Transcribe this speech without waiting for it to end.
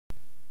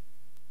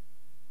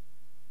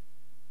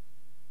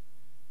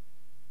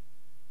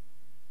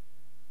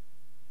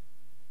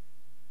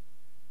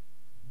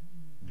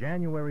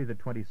January the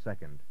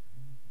 22nd,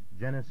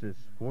 Genesis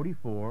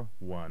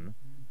 44:1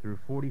 through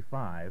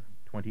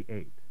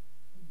 45:28.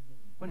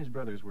 When his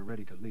brothers were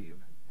ready to leave,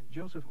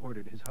 Joseph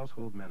ordered his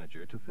household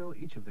manager to fill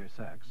each of their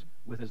sacks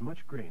with as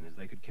much grain as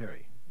they could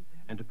carry,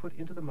 and to put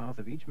into the mouth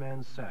of each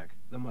man's sack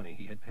the money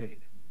he had paid.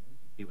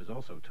 He was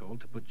also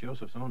told to put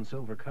Joseph's own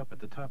silver cup at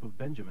the top of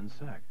Benjamin's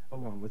sack,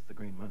 along with the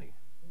grain money.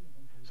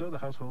 So the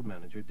household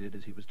manager did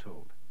as he was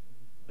told.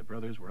 The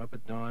brothers were up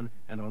at dawn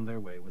and on their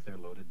way with their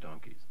loaded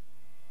donkeys.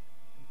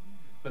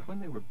 But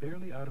when they were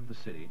barely out of the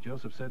city,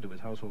 Joseph said to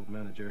his household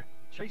manager,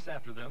 "Chase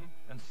after them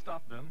and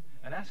stop them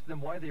and ask them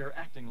why they are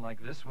acting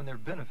like this when their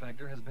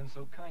benefactor has been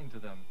so kind to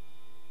them.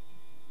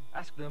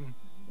 Ask them,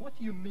 what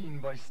do you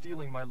mean by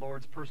stealing my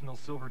lord's personal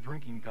silver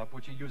drinking cup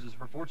which he uses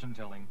for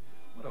fortune-telling?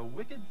 What a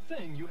wicked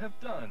thing you have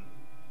done."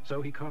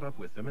 So he caught up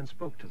with them and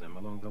spoke to them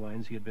along the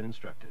lines he had been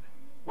instructed.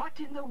 What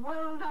in the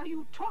world are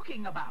you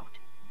talking about?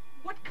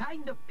 What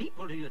kind of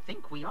people do you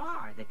think we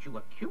are that you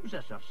accuse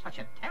us of such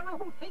a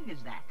terrible thing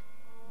as that?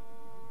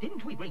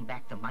 Didn't we bring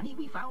back the money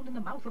we found in the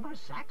mouth of our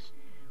sacks?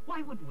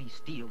 Why would we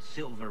steal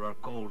silver or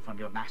gold from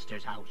your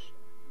master's house?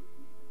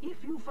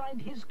 If you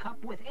find his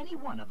cup with any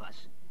one of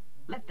us,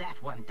 let that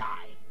one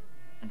die,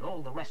 and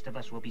all the rest of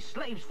us will be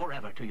slaves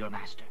forever to your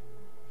master.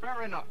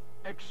 Fair enough,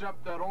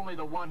 except that only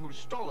the one who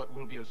stole it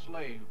will be a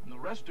slave, and the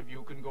rest of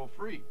you can go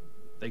free.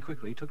 They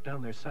quickly took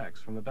down their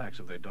sacks from the backs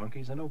of their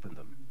donkeys and opened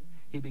them.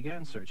 He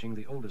began searching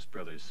the oldest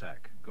brother's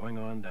sack, going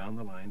on down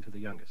the line to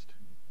the youngest.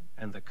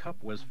 And the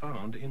cup was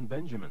found in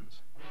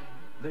Benjamin's.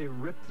 They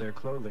ripped their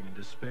clothing in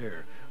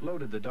despair,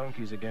 loaded the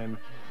donkeys again,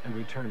 and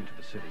returned to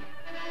the city.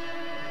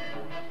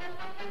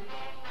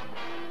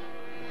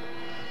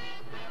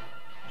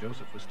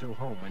 Joseph was still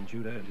home when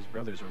Judah and his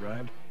brothers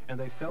arrived, and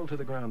they fell to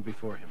the ground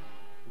before him.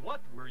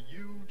 "What were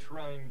you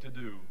trying to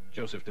do?"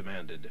 Joseph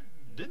demanded.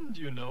 "Didn't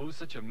you know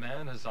such a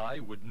man as I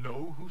would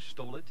know who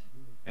stole it?"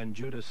 And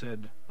Judah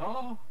said,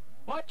 Oh,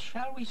 what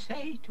shall we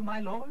say to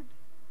my lord?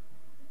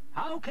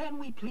 How can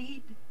we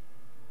plead?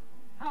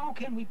 How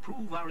can we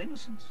prove our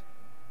innocence?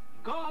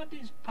 God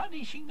is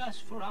punishing us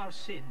for our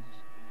sins.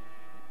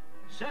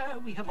 Sir,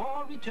 we have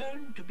all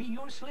returned to be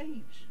your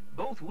slaves,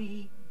 both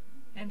we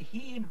and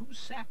he in whose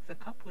sack the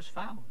cup was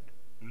found.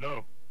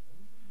 "No.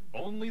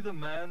 Only the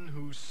man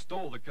who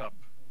stole the cup.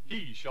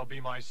 He shall be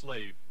my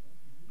slave.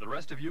 The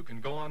rest of you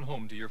can go on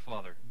home to your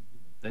father."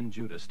 Then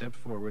Judah stepped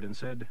forward and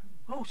said,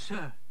 Oh,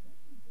 sir,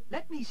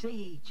 let me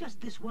say just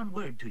this one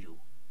word to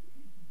you.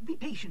 Be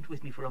patient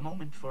with me for a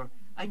moment, for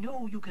I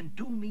know you can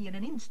do me in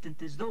an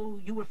instant as though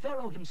you were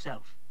Pharaoh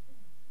himself.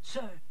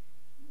 Sir,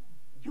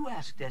 you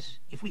asked us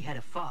if we had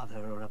a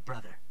father or a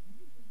brother.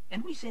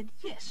 And we said,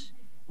 yes,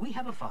 we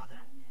have a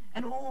father,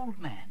 an old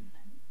man,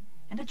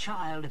 and a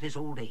child of his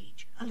old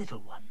age, a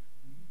little one.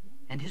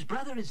 And his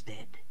brother is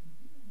dead,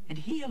 and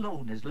he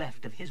alone is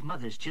left of his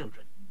mother's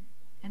children.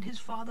 And his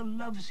father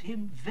loves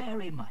him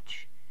very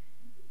much.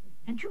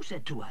 And you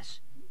said to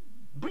us,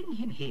 bring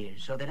him here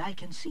so that I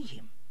can see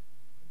him.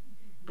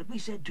 But we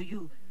said to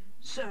you,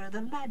 sir,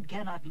 the lad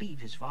cannot leave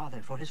his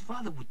father, for his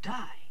father would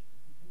die.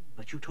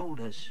 But you told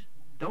us,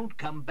 don't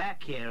come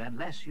back here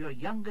unless your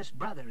youngest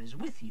brother is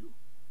with you.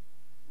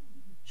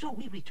 So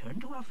we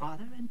returned to our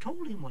father and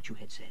told him what you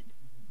had said.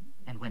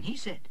 And when he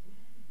said,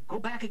 go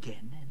back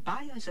again and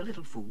buy us a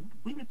little food,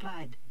 we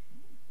replied,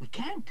 we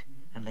can't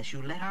unless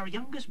you let our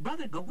youngest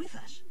brother go with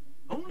us.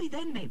 Only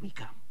then may we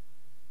come.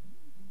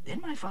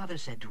 Then my father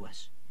said to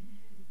us,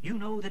 you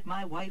know that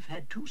my wife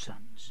had 2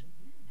 sons,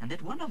 and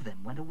that one of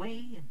them went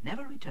away and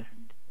never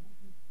returned,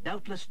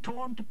 doubtless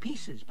torn to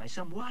pieces by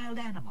some wild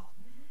animal.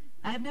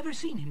 I have never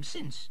seen him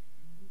since,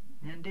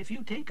 and if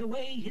you take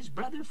away his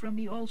brother from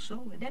me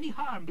also, and any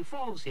harm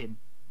befalls him,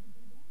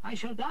 I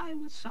shall die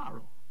with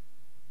sorrow.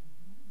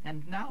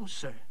 And now,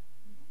 sir,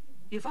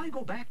 if I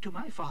go back to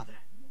my father,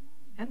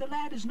 and the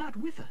lad is not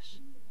with us,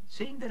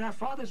 seeing that our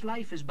father's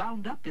life is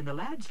bound up in the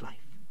lad's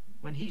life,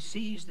 when he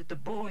sees that the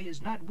boy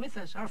is not with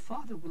us, our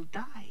father will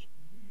die,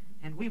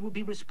 and we will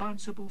be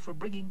responsible for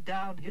bringing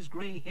down his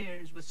gray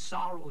hairs with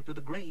sorrow to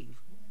the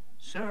grave.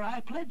 Sir, I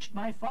pledged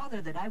my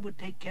father that I would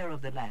take care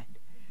of the lad.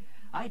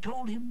 I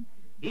told him,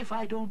 if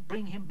I don't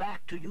bring him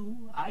back to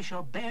you, I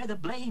shall bear the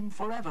blame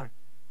forever.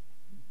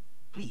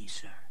 Please,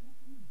 sir,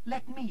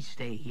 let me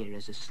stay here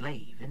as a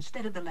slave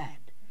instead of the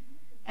lad,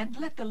 and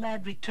let the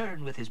lad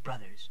return with his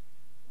brothers.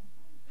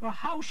 For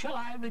how shall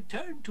I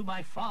return to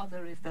my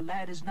father if the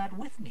lad is not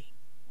with me?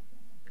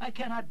 I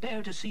cannot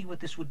bear to see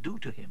what this would do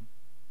to him.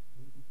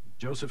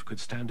 Joseph could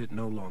stand it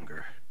no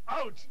longer.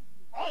 Out,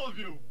 all of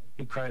you!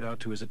 He cried out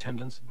to his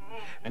attendants,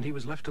 and he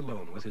was left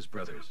alone with his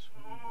brothers.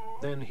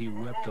 Then he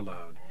wept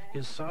aloud.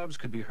 His sobs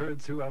could be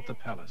heard throughout the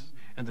palace,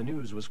 and the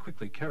news was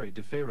quickly carried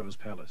to Pharaoh's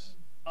palace.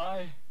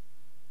 I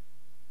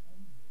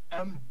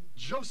am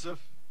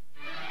Joseph.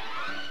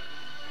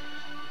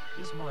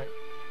 Is my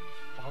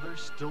father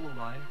still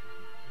alive?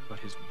 But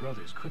his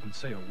brothers couldn't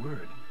say a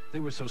word. They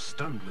were so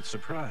stunned with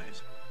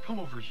surprise. Come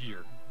over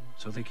here.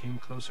 So they came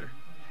closer,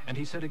 and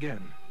he said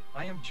again,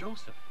 I am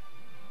Joseph,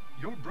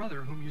 your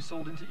brother whom you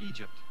sold into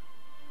Egypt.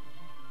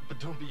 But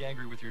don't be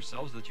angry with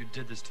yourselves that you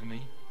did this to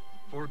me.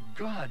 for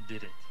God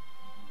did it.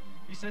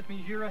 He sent me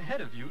here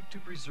ahead of you to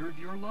preserve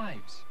your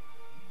lives.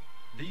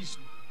 These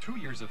 2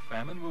 years of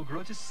famine will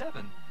grow to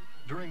 7,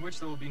 during which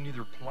there will be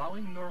neither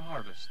plowing nor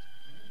harvest.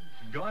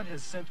 God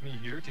has sent me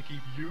here to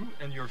keep you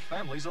and your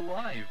families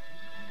alive,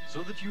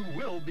 so that you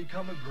will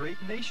become a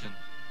great nation.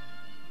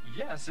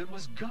 Yes, it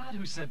was God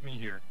who sent me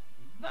here,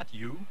 not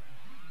you.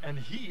 And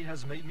he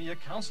has made me a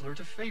counselor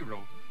to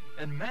Pharaoh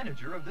and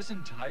manager of this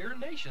entire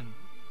nation,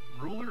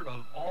 ruler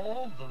of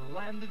all the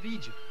land of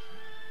Egypt.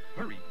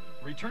 Hurry,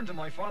 return to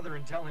my father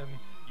and tell him,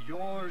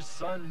 your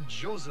son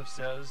Joseph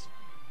says,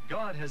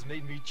 God has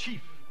made me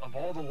chief of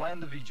all the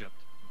land of Egypt.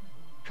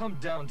 Come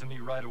down to me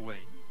right away.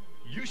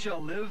 You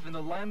shall live in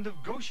the land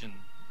of Goshen,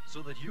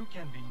 so that you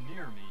can be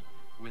near me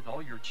with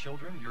all your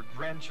children, your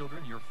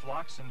grandchildren, your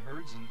flocks and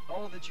herds, and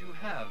all that you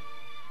have.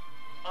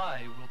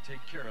 I will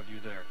take care of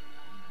you there.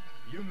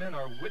 You men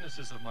are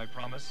witnesses of my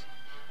promise,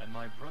 and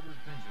my brother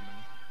Benjamin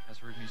has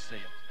heard me say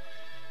it.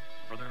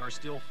 For there are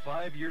still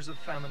 5 years of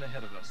famine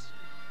ahead of us.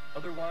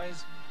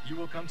 Otherwise, you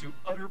will come to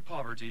utter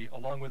poverty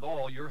along with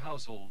all your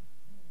household.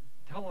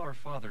 Tell our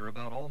father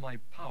about all my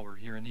power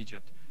here in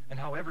Egypt, and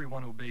how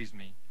everyone obeys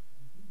me.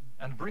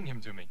 And bring him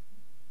to me,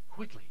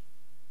 quickly.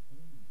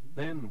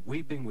 Then,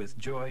 weeping with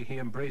joy, he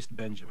embraced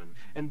Benjamin,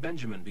 and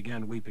Benjamin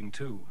began weeping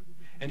too.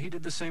 And he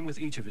did the same with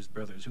each of his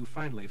brothers, who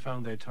finally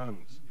found their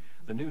tongues.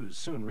 The news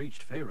soon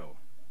reached Pharaoh.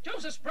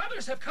 Joseph's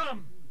brothers have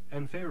come!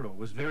 And Pharaoh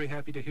was very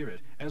happy to hear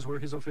it, as were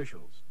his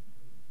officials.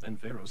 Then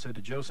Pharaoh said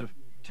to Joseph,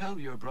 Tell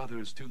your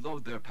brothers to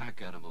load their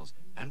pack animals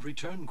and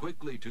return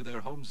quickly to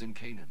their homes in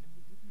Canaan,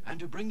 and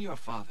to bring your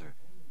father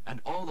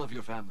and all of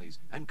your families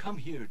and come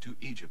here to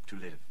Egypt to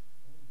live.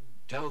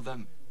 Tell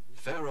them,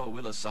 Pharaoh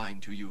will assign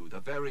to you the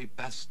very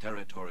best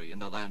territory in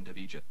the land of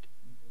Egypt.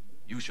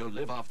 You shall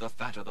live off the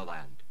fat of the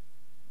land.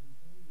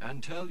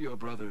 And tell your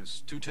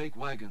brothers to take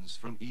wagons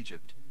from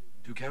Egypt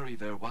to carry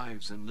their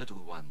wives and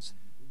little ones,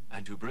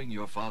 and to bring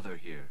your father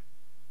here.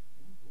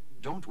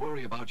 Don't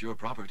worry about your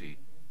property,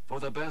 for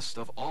the best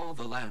of all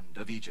the land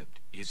of Egypt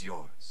is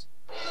yours.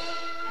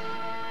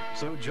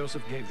 So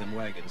Joseph gave them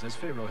wagons, as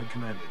Pharaoh had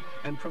commanded,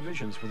 and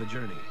provisions for the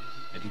journey,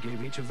 and he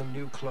gave each of them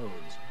new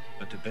clothes.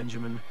 But to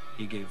Benjamin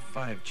he gave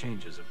 5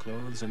 changes of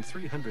clothes and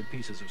 300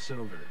 pieces of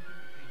silver.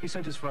 He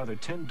sent his father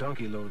 10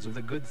 donkey loads of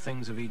the good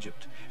things of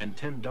Egypt, and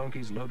 10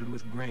 donkeys loaded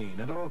with grain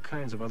and all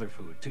kinds of other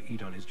food to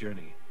eat on his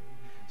journey.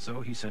 So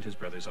he sent his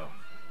brothers off.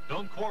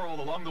 Don't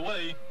quarrel along the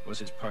way, Was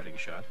his parting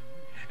shot.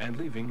 And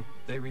leaving,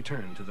 they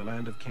returned to the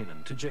land of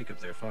Canaan, to Jacob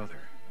their father.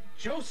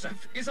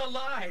 Joseph is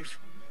alive,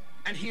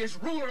 and he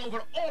is ruler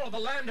over all the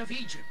land of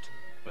Egypt.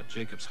 But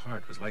Jacob's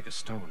heart was like a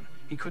stone.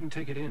 He couldn't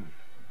take it in.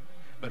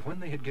 But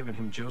when they had given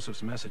him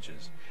Joseph's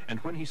messages, and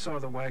when he saw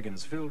the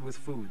wagons filled with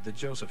food that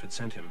Joseph had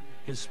sent him,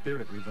 his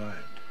spirit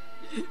revived.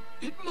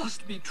 It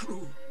must be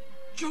true.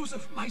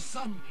 Joseph, my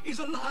son, is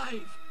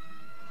alive.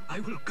 I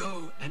will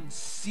go and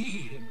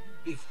see him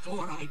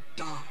before I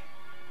die.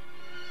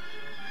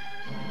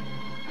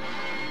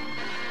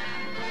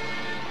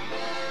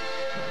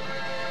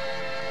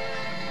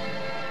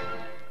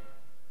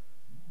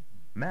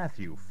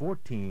 Matthew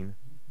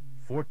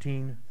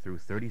 14:14 through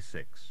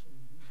 36.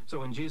 So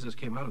when Jesus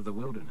came out of the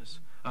wilderness,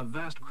 a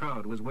vast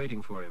crowd was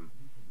waiting for him,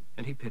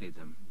 and he pitied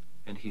them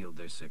and healed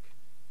their sick.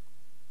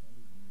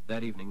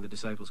 That evening the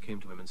disciples came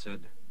to him and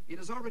said, It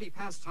is already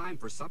past time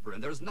for supper,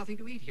 and there is nothing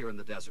to eat here in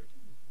the desert.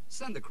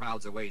 Send the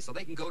crowds away so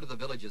they can go to the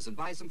villages and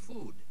buy some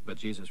food. But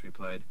Jesus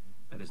replied,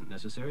 That isn't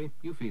necessary.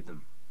 You feed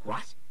them.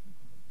 What?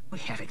 We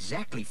have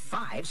exactly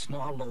 5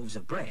 small loaves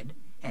of bread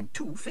and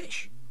 2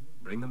 fish.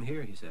 Bring them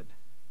here, he said.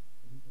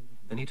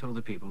 Then he told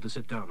the people to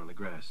sit down on the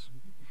grass.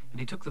 And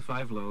he took the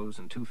 5 loaves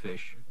and 2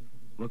 fish,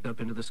 looked up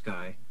into the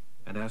sky,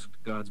 and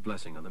asked God's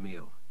blessing on the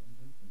meal.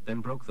 Then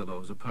broke the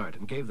loaves apart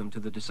and gave them to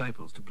the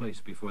disciples to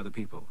place before the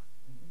people.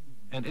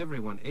 And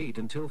everyone ate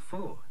until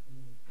full.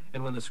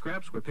 And when the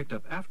scraps were picked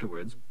up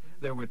afterwards,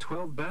 there were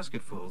 12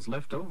 basketfuls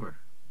left over.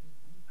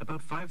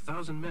 About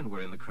 5,000 men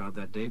were in the crowd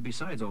that day,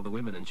 besides all the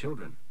women and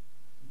children.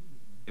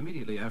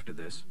 Immediately after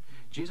this,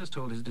 Jesus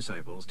told his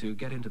disciples to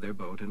get into their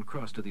boat and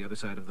cross to the other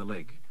side of the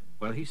lake,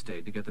 while he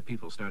stayed to get the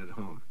people started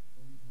home.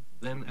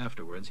 Then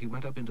afterwards he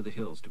went up into the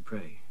hills to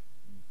pray.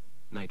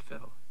 Night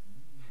fell,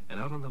 and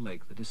out on the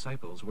lake the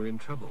disciples were in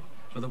trouble,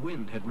 for the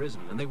wind had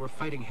risen and they were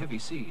fighting heavy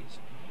seas.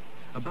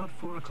 About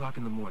 4 o'clock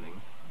in the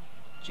morning,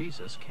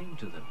 Jesus came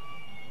to them,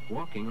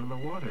 walking on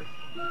the water.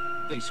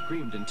 They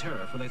screamed in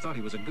terror, for they thought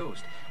he was a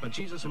ghost, but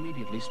Jesus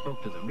immediately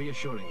spoke to them,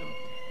 reassuring them.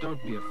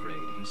 Don't be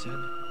afraid, he said.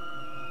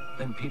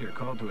 Then Peter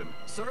called to him.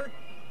 Sir,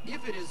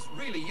 if it is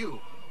really you,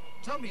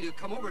 tell me to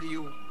come over to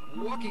you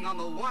walking on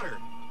the water.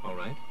 All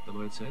right, the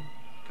Lord said.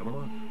 Come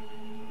along.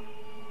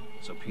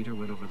 So Peter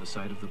went over the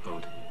side of the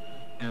boat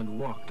and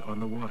walked on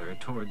the water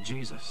toward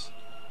Jesus.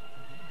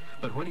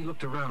 But when he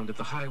looked around at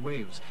the high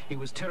waves, he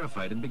was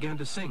terrified and began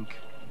to sink.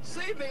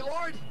 Save me,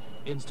 Lord!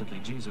 Instantly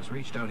Jesus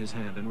reached out his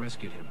hand and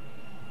rescued him.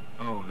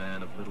 Oh,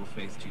 man of little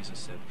faith, Jesus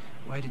said,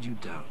 why did you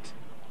doubt?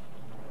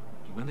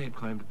 And when they had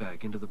climbed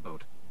back into the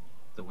boat,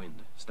 the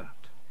wind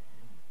stopped.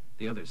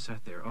 The others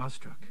sat there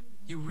awestruck.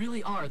 You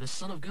really are the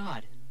Son of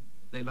God.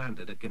 They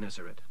landed at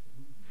Gennesaret.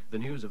 The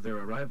news of their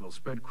arrival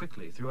spread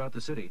quickly throughout the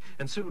city,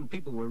 and soon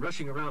people were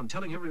rushing around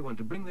telling everyone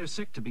to bring their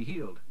sick to be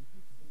healed.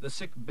 The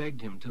sick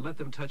begged him to let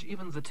them touch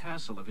even the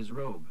tassel of his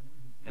robe,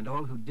 and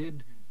all who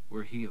did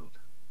were healed.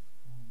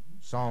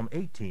 Psalm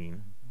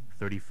 18,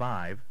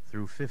 35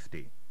 through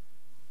 50.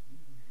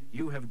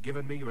 You have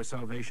given me your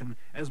salvation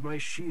as my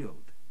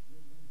shield.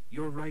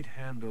 Your right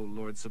hand, O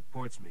Lord,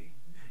 supports me.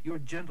 Your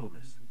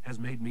gentleness has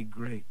made me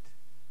great.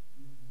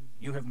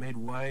 You have made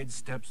wide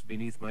steps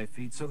beneath my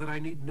feet so that I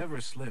need never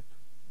slip.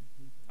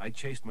 I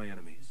chased my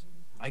enemies.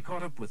 I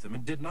caught up with them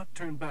and did not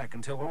turn back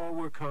until all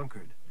were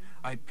conquered.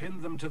 I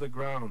pinned them to the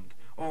ground.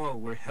 All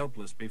were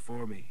helpless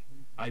before me.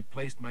 I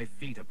placed my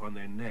feet upon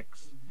their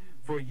necks.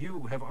 For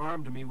you have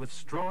armed me with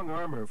strong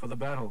armor for the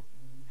battle.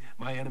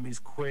 My enemies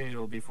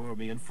quail before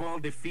me and fall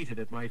defeated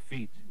at my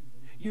feet.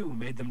 You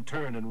made them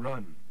turn and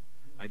run.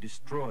 I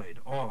destroyed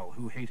all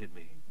who hated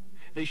me.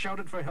 They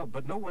shouted for help,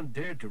 but no one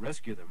dared to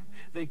rescue them.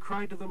 They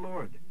cried to the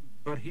Lord,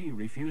 but he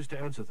refused to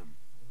answer them.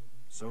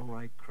 So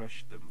I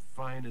crushed them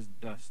fine as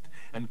dust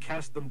and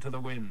cast them to the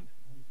wind.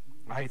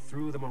 I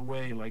threw them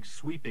away like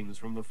sweepings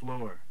from the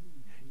floor.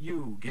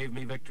 You gave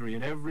me victory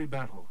in every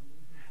battle.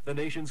 The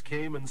nations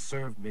came and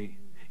served me.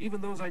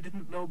 Even those I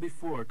didn't know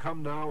before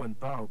come now and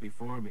bow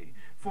before me.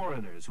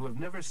 Foreigners who have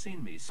never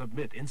seen me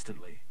submit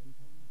instantly.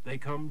 They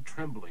come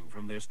trembling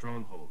from their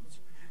strongholds.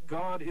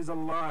 God is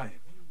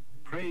alive.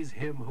 Praise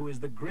him who is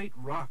the great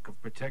rock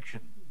of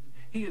protection.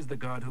 He is the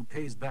God who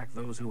pays back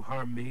those who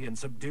harm me and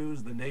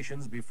subdues the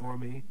nations before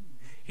me.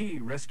 He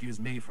rescues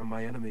me from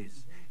my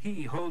enemies.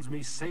 He holds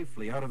me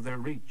safely out of their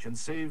reach and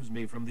saves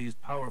me from these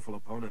powerful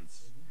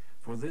opponents.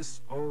 For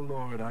this, O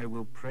Lord, I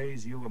will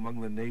praise you among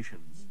the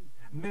nations.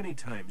 Many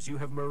times you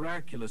have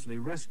miraculously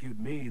rescued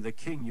me, the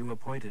king you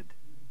appointed.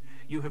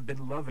 You have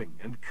been loving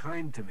and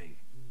kind to me,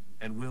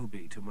 and will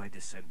be to my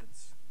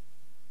descendants.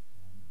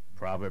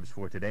 Proverbs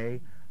for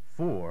today,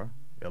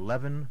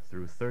 4:11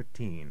 through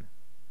 13.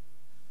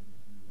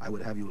 I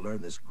would have you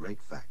learn this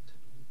great fact,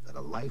 that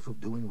a life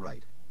of doing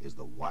right is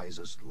the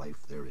wisest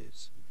life there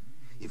is.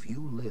 If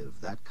you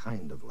live that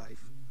kind of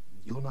life,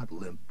 you'll not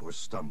limp or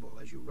stumble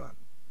as you run.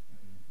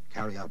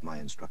 Carry out my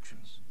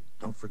instructions.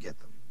 Don't forget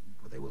them,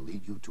 for they will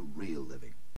lead you to real living.